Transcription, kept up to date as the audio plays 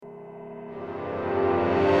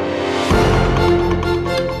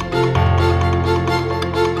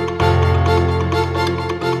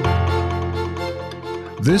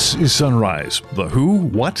This is Sunrise, the who,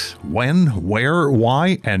 what, when, where,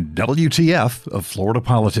 why, and WTF of Florida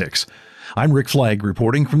politics. I'm Rick Flagg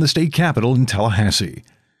reporting from the state capitol in Tallahassee.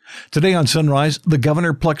 Today on Sunrise, the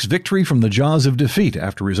governor plucks victory from the jaws of defeat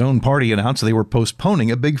after his own party announced they were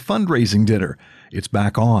postponing a big fundraising dinner. It's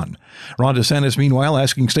back on. Ron DeSantis, meanwhile,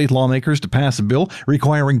 asking state lawmakers to pass a bill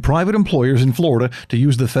requiring private employers in Florida to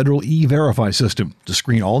use the federal E-Verify system to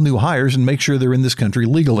screen all new hires and make sure they're in this country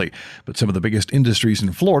legally. But some of the biggest industries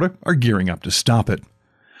in Florida are gearing up to stop it.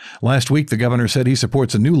 Last week, the governor said he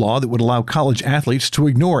supports a new law that would allow college athletes to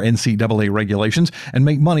ignore NCAA regulations and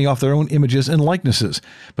make money off their own images and likenesses.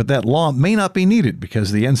 But that law may not be needed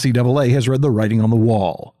because the NCAA has read the writing on the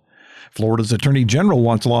wall. Florida's Attorney General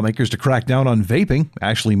wants lawmakers to crack down on vaping.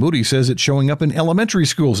 Ashley Moody says it's showing up in elementary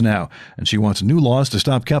schools now, and she wants new laws to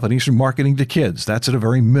stop companies from marketing to kids. That's at a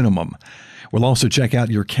very minimum. We'll also check out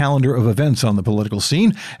your calendar of events on the political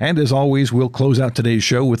scene, and as always, we'll close out today's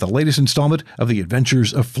show with the latest installment of The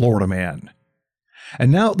Adventures of Florida Man.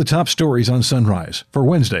 And now, the top stories on Sunrise for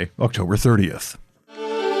Wednesday, October 30th.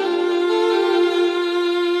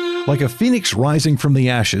 Like a phoenix rising from the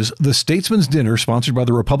ashes, the Statesman's Dinner, sponsored by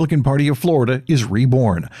the Republican Party of Florida, is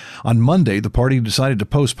reborn. On Monday, the party decided to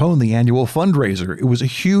postpone the annual fundraiser. It was a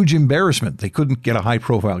huge embarrassment. They couldn't get a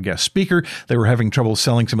high-profile guest speaker. They were having trouble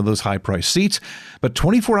selling some of those high-priced seats. But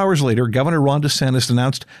 24 hours later, Governor Ron DeSantis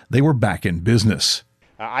announced they were back in business.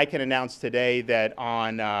 I can announce today that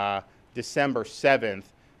on December 7th,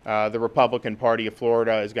 the Republican Party of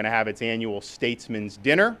Florida is going to have its annual Statesman's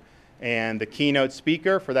Dinner. And the keynote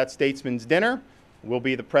speaker for that Statesman's Dinner will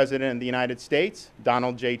be the President of the United States,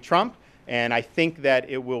 Donald J. Trump. And I think that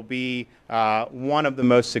it will be one of the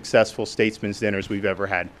most successful Statesman's Dinners we've ever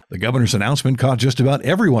had. The governor's announcement caught just about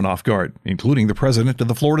everyone off guard, including the President of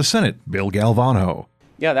the Florida Senate, Bill Galvano.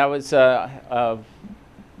 Yeah, that was an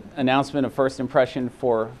announcement of first impression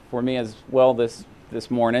for me as well this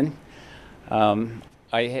morning.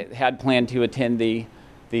 I had planned to attend the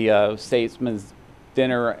Statesman's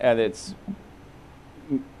Dinner at its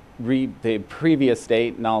the previous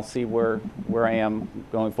date, and I'll see where I am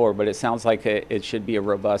going forward. But it sounds like it should be a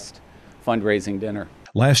robust fundraising dinner.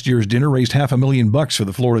 Last year's dinner raised $500,000 for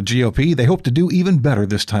the Florida GOP. They hope to do even better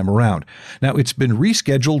this time around. Now, it's been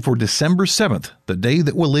rescheduled for December 7th, the day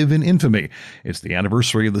that will live in infamy. It's the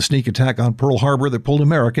anniversary of the sneak attack on Pearl Harbor that pulled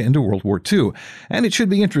America into World War II. And it should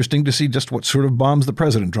be interesting to see just what sort of bombs the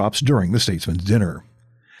president drops during the Statesman's Dinner.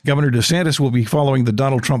 Governor DeSantis will be following the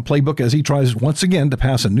Donald Trump playbook as he tries once again to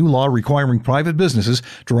pass a new law requiring private businesses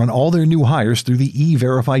to run all their new hires through the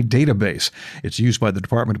E-Verify database. It's used by the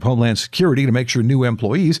Department of Homeland Security to make sure new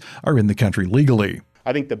employees are in the country legally.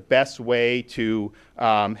 I think the best way to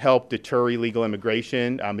help deter illegal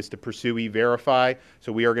immigration is to pursue E-Verify.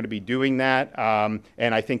 So we are going to be doing that.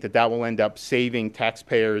 And I think that will end up saving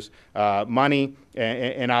taxpayers money.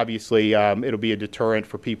 And obviously, it'll be a deterrent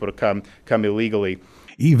for people to come illegally.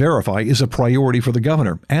 E-Verify is a priority for the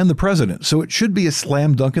governor and the president, so it should be a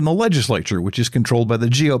slam dunk in the legislature, which is controlled by the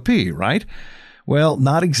GOP, right? Well,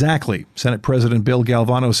 not exactly. Senate President Bill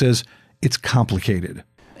Galvano says it's complicated.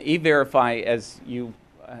 E-Verify, as you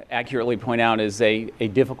accurately point out, is a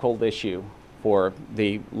difficult issue for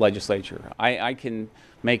the legislature. I can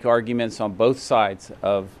make arguments on both sides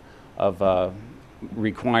of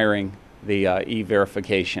requiring the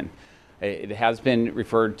e-verification. It has been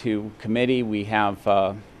referred to committee. We have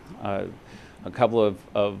a couple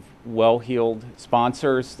of well-heeled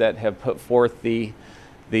sponsors that have put forth the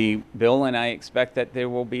bill, and I expect that there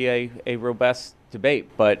will be a robust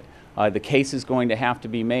debate. But the case is going to have to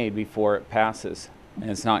be made before it passes,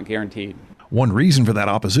 and it's not guaranteed. One reason for that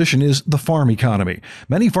opposition is the farm economy.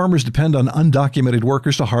 Many farmers depend on undocumented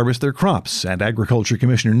workers to harvest their crops, and Agriculture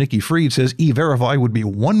Commissioner Nikki Fried says E-Verify would be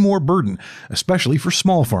one more burden, especially for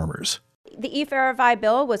small farmers. The E-Verify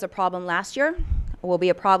bill was a problem last year, will be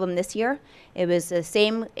a problem this year. It was the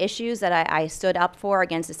same issues that I stood up for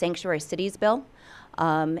against the Sanctuary Cities bill.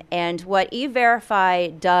 And what E-Verify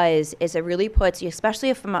does is it really puts,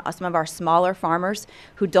 especially from some of our smaller farmers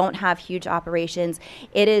who don't have huge operations,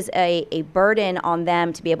 it is a burden on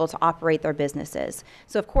them to be able to operate their businesses.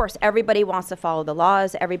 So of course, everybody wants to follow the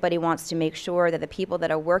laws. Everybody wants to make sure that the people that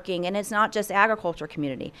are working, and it's not just the agriculture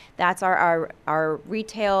community, that's our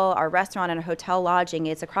retail, our restaurant and our hotel lodging.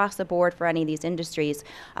 It's across the board for any of these industries.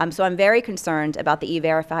 So I'm very concerned about the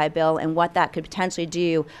E-Verify bill and what that could potentially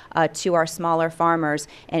do to our smaller farmers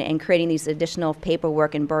and creating these additional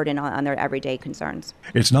paperwork and burden on their everyday concerns.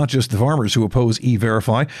 It's not just the farmers who oppose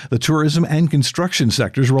E-Verify. The tourism and construction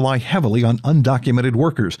sectors rely heavily on undocumented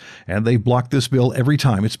workers, and they've blocked this bill every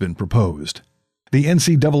time it's been proposed. The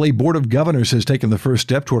NCAA Board of Governors has taken the first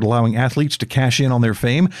step toward allowing athletes to cash in on their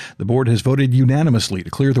fame. The board has voted unanimously to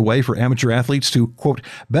clear the way for amateur athletes to, quote,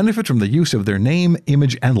 benefit from the use of their name,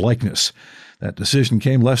 image, and likeness. That decision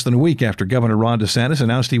came less than a week after Governor Ron DeSantis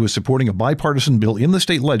announced he was supporting a bipartisan bill in the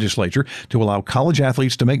state legislature to allow college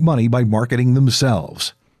athletes to make money by marketing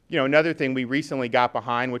themselves. You know, another thing we recently got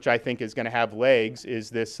behind, which I think is going to have legs, is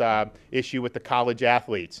this issue with the college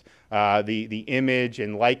athletes, the image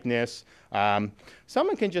and likeness.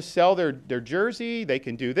 Someone can just sell their jersey, they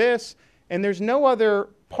can do this, and there's no other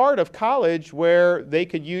part of college where they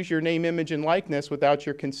could use your name, image, and likeness without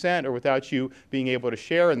your consent or without you being able to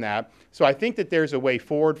share in that. So I think that there's a way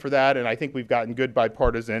forward for that, and I think we've gotten good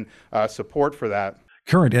bipartisan support for that.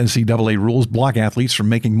 Current NCAA rules block athletes from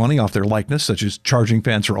making money off their likeness, such as charging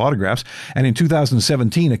fans for autographs. And in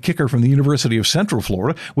 2017, a kicker from the University of Central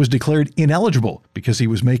Florida was declared ineligible because he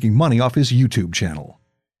was making money off his YouTube channel.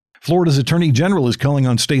 Florida's Attorney General is calling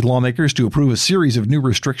on state lawmakers to approve a series of new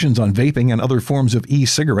restrictions on vaping and other forms of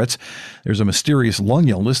e-cigarettes. There's a mysterious lung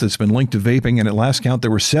illness that's been linked to vaping, and at last count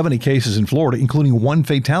there were 70 cases in Florida, including one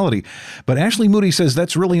fatality. But Ashley Moody says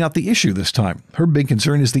that's really not the issue this time. Her big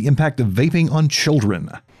concern is the impact of vaping on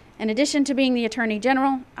children. In addition to being the Attorney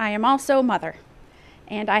General, I am also a mother.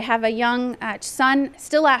 And I have a young son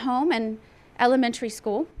still at home in elementary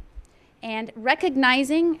school. And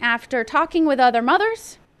recognizing after talking with other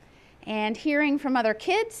mothers and hearing from other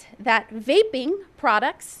kids that vaping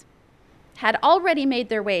products had already made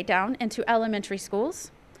their way down into elementary schools,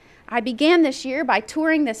 I began this year by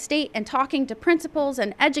touring the state and talking to principals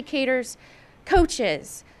and educators,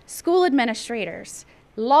 coaches, school administrators,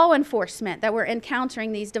 law enforcement that were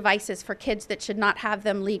encountering these devices for kids that should not have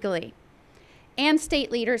them legally, and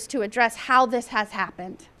state leaders to address how this has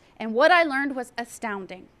happened. And what I learned was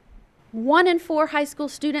astounding. 1 in 4 high school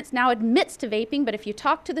students now admits to vaping, but if you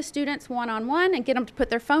talk to the students one-on-one and get them to put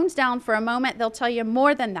their phones down for a moment, they'll tell you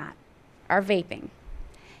more than that are vaping.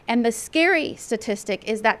 And the scary statistic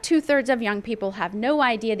is that 2/3 of young people have no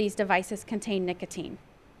idea these devices contain nicotine.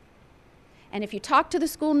 And if you talk to the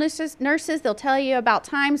school nurses, they'll tell you about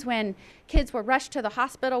times when kids were rushed to the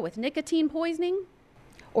hospital with nicotine poisoning,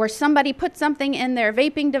 or somebody put something in their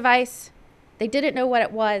vaping device, they didn't know what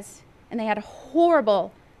it was, and they had a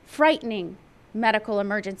horrible, frightening medical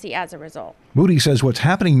emergency as a result. Moody says what's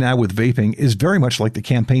happening now with vaping is very much like the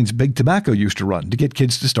campaigns Big Tobacco used to run to get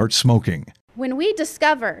kids to start smoking. When we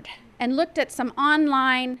discovered and looked at some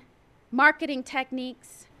online marketing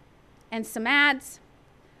techniques and some ads,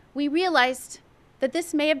 we realized that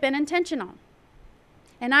this may have been intentional.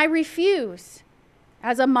 And I refuse,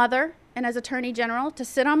 as a mother and as Attorney General, to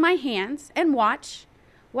sit on my hands and watch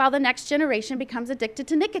while the next generation becomes addicted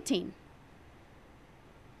to nicotine.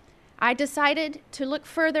 I decided to look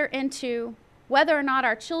further into whether or not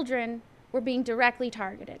our children were being directly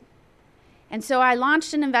targeted. And so I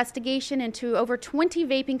launched an investigation into over 20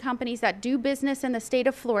 vaping companies that do business in the state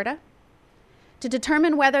of Florida to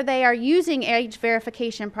determine whether they are using age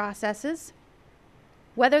verification processes,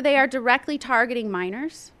 whether they are directly targeting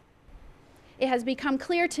minors. It has become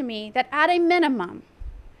clear to me that at a minimum,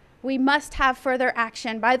 we must have further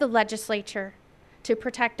action by the legislature to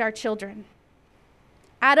protect our children.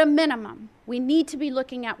 At a minimum, we need to be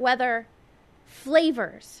looking at whether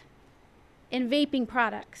flavors in vaping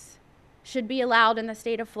products should be allowed in the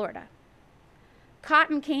state of Florida.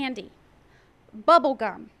 Cotton candy, bubble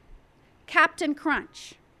gum, Captain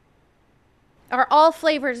Crunch are all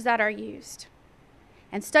flavors that are used.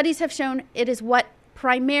 And studies have shown it is what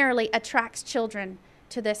primarily attracts children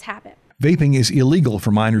to this habit. Vaping is illegal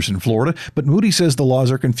for minors in Florida, but Moody says the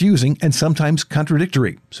laws are confusing and sometimes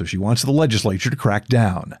contradictory, so she wants the legislature to crack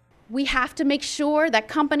down. We have to make sure that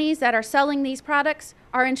companies that are selling these products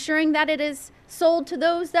are ensuring that it is sold to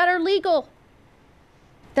those that are legal,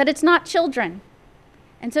 that it's not children.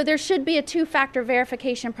 And so there should be a 2-factor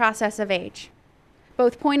verification process of age,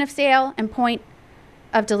 both point of sale and point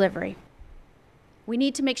of delivery. We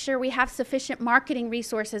need to make sure we have sufficient marketing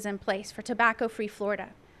resources in place for Tobacco-Free Florida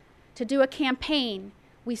to do a campaign.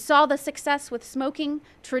 We saw the success with smoking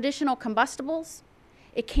traditional combustibles.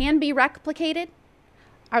 It can be replicated.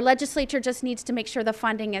 Our legislature just needs to make sure the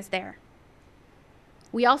funding is there.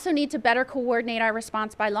 We also need to better coordinate our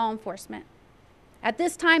response by law enforcement. At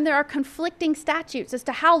this time, there are conflicting statutes as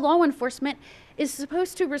to how law enforcement is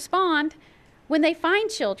supposed to respond when they find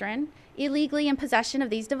children illegally in possession of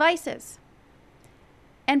these devices.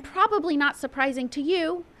 And probably not surprising to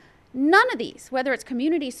you, none of these, whether it's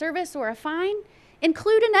community service or a fine,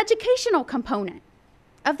 include an educational component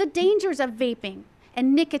of the dangers of vaping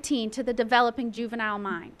and nicotine to the developing juvenile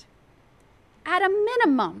mind. At a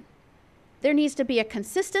minimum, there needs to be a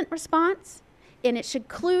consistent response, and it should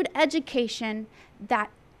include education that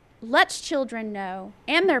lets children know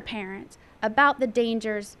and their parents about the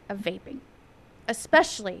dangers of vaping,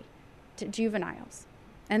 especially to juveniles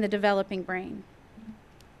and the developing brain.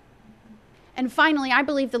 And finally, I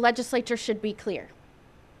believe the legislature should be clear.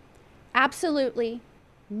 Absolutely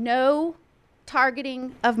no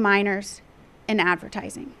targeting of minors in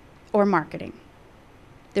advertising or marketing.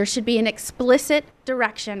 There should be an explicit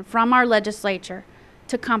direction from our legislature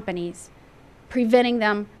to companies preventing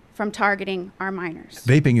them from targeting our minors.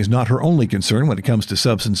 Vaping is not her only concern when it comes to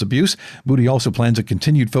substance abuse. Moody also plans a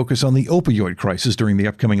continued focus on the opioid crisis during the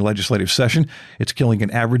upcoming legislative session. It's killing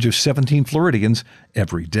an average of 17 Floridians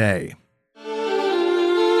every day.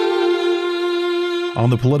 On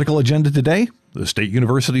the political agenda today, the State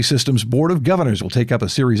University System's Board of Governors will take up a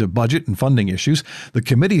series of budget and funding issues. The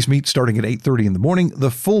committees meet starting at 8:30 in the morning.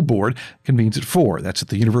 The full board convenes at 4. That's at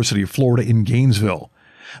the University of Florida in Gainesville.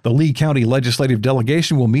 The Lee County Legislative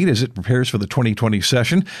Delegation will meet as it prepares for the 2020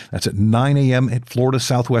 session. That's at 9 a.m. at Florida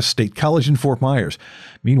Southwest State College in Fort Myers.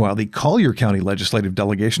 Meanwhile, the Collier County Legislative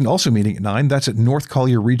Delegation also meeting at 9. That's at North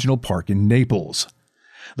Collier Regional Park in Naples.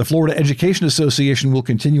 The Florida Education Association will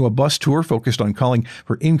continue a bus tour focused on calling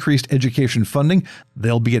for increased education funding.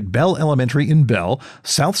 They'll be at Bell Elementary in Bell,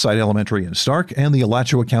 Southside Elementary in Stark, and the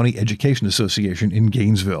Alachua County Education Association in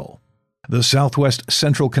Gainesville. The Southwest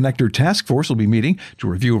Central Connector Task Force will be meeting to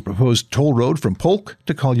review a proposed toll road from Polk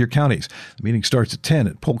to Collier counties. The meeting starts at 10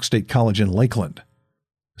 at Polk State College in Lakeland.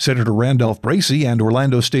 Senator Randolph Bracey and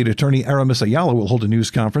Orlando State Attorney Aramis Ayala will hold a news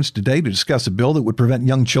conference today to discuss a bill that would prevent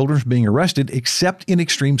young children from being arrested except in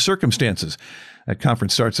extreme circumstances. That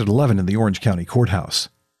conference starts at 11 in the Orange County Courthouse.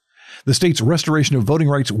 The state's Restoration of Voting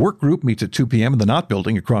Rights Work Group meets at 2 p.m. in the Knott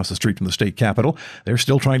Building across the street from the state capitol. They're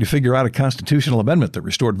still trying to figure out a constitutional amendment that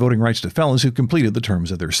restored voting rights to felons who completed the terms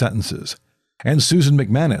of their sentences. And Susan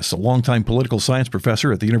McManus, a longtime political science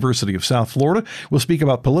professor at the University of South Florida, will speak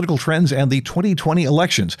about political trends and the 2020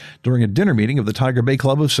 elections during a dinner meeting of the Tiger Bay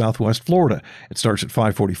Club of Southwest Florida. It starts at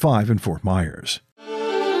 5:45 in Fort Myers.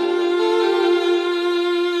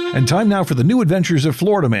 And time now for the new adventures of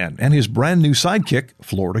Florida Man and his brand new sidekick,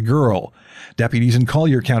 Florida Girl. Deputies in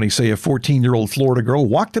Collier County say a 14-year-old Florida girl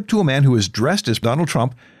walked up to a man who was dressed as Donald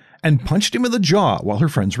Trump and punched him in the jaw while her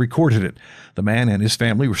friends recorded it. The man and his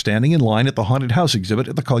family were standing in line at the haunted house exhibit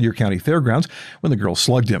at the Collier County Fairgrounds when the girl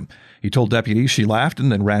slugged him. He told deputies she laughed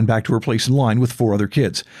and then ran back to her place in line with 4 other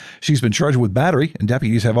kids. She's been charged with battery, and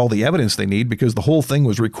deputies have all the evidence they need because the whole thing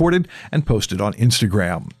was recorded and posted on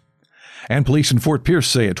Instagram. And police in Fort Pierce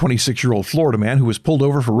say a 26-year-old Florida man who was pulled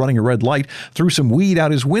over for running a red light threw some weed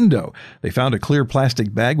out his window. They found a clear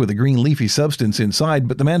plastic bag with a green leafy substance inside,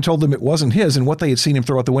 but the man told them it wasn't his, and what they had seen him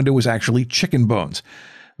throw out the window was actually chicken bones.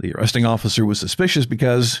 The arresting officer was suspicious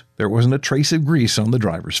because there wasn't a trace of grease on the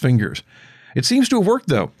driver's fingers. It seems to have worked,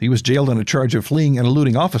 though. He was jailed on a charge of fleeing and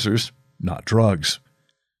eluding officers, not drugs.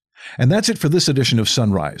 And that's it for this edition of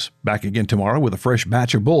Sunrise. Back again tomorrow with a fresh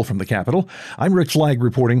batch of bull from the Capitol. I'm Rick Flagg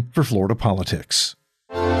reporting for Florida Politics.